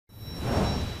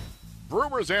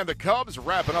Brewers and the Cubs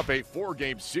wrapping up a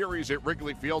 4-game series at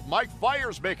Wrigley Field. Mike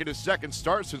Fiers making his second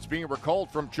start since being recalled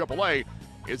from AAA.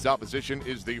 His opposition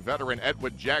is the veteran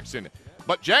Edwin Jackson.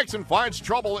 But Jackson finds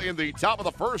trouble in the top of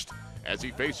the first as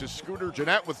he faces Scooter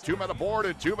Gennett with 2 men aboard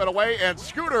and 2 men away, and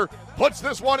Scooter puts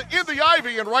this one in the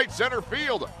ivy in right center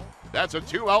field. That's a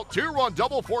 2-out, 2-run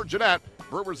double for Gennett.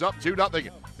 Brewers up 2-0.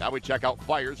 Now we check out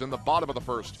Fiers in the bottom of the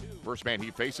first. First man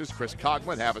he faces, Khris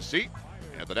Coghlan, have a seat.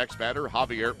 And the next batter,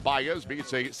 Javier Baez,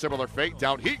 meets a similar fate.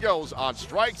 Down he goes on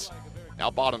strikes. Now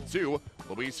bottom 2,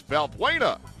 Luis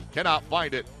Valbuena. Cannot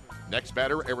find it. Next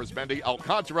batter, Arizmendi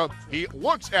Alcantara. He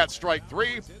looks at strike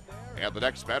 3. And the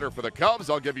next batter for the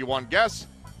Cubs, I'll give you one guess.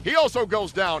 He also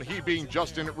goes down, he being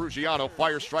Justin Ruggiano.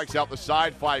 Fiers strikes out the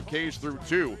side, 5 Ks through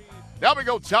 2. Now we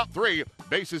go top 3.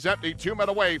 Bases empty, 2 men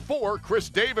away for Chris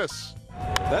Davis.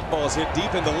 That ball's hit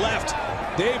deep into left.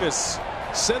 Davis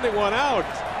sending one out,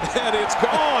 and it's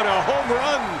gone. A home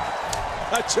run.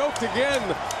 I choked again.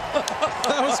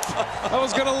 I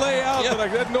was going to lay out, but I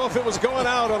didn't know if it was going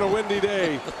out on a windy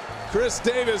day. Chris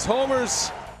Davis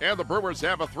homers. And the Brewers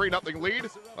have a 3-0 lead.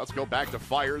 Let's go back to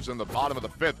Fiers in the bottom of the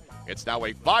 5th. It's now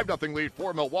a 5-0 lead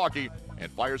for Milwaukee,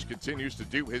 and Fiers continues to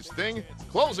do his thing,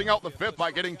 closing out the 5th by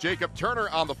getting Jacob Turner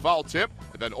on the foul tip,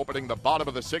 and then opening the bottom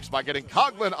of the 6th by getting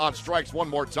Coghlan on strikes one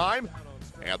more time.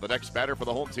 And the next batter for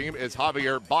the home team is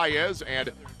Javier Baez,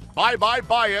 and bye-bye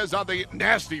Baez on the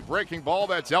nasty breaking ball.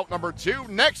 That's out number 2.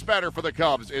 Next batter for the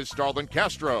Cubs is Starlin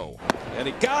Castro. And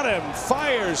he got him.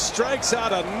 Fiers strikes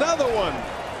out another one.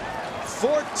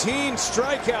 14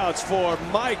 strikeouts for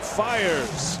Mike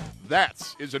Fiers.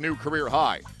 That is a new career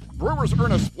high. Brewers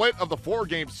earn a split of the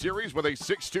 4-game series with a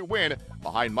 6-2 win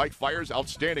behind Mike Fiers'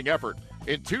 outstanding effort.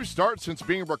 In 2 starts since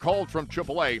being recalled from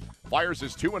AAA, Fiers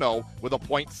is 2-0 with a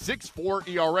 .64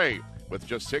 ERA, with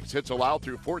just 6 hits allowed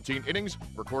through 14 innings,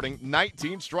 recording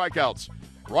 19 strikeouts.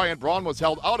 Ryan Braun was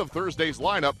held out of Thursday's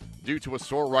lineup due to a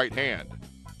sore right hand.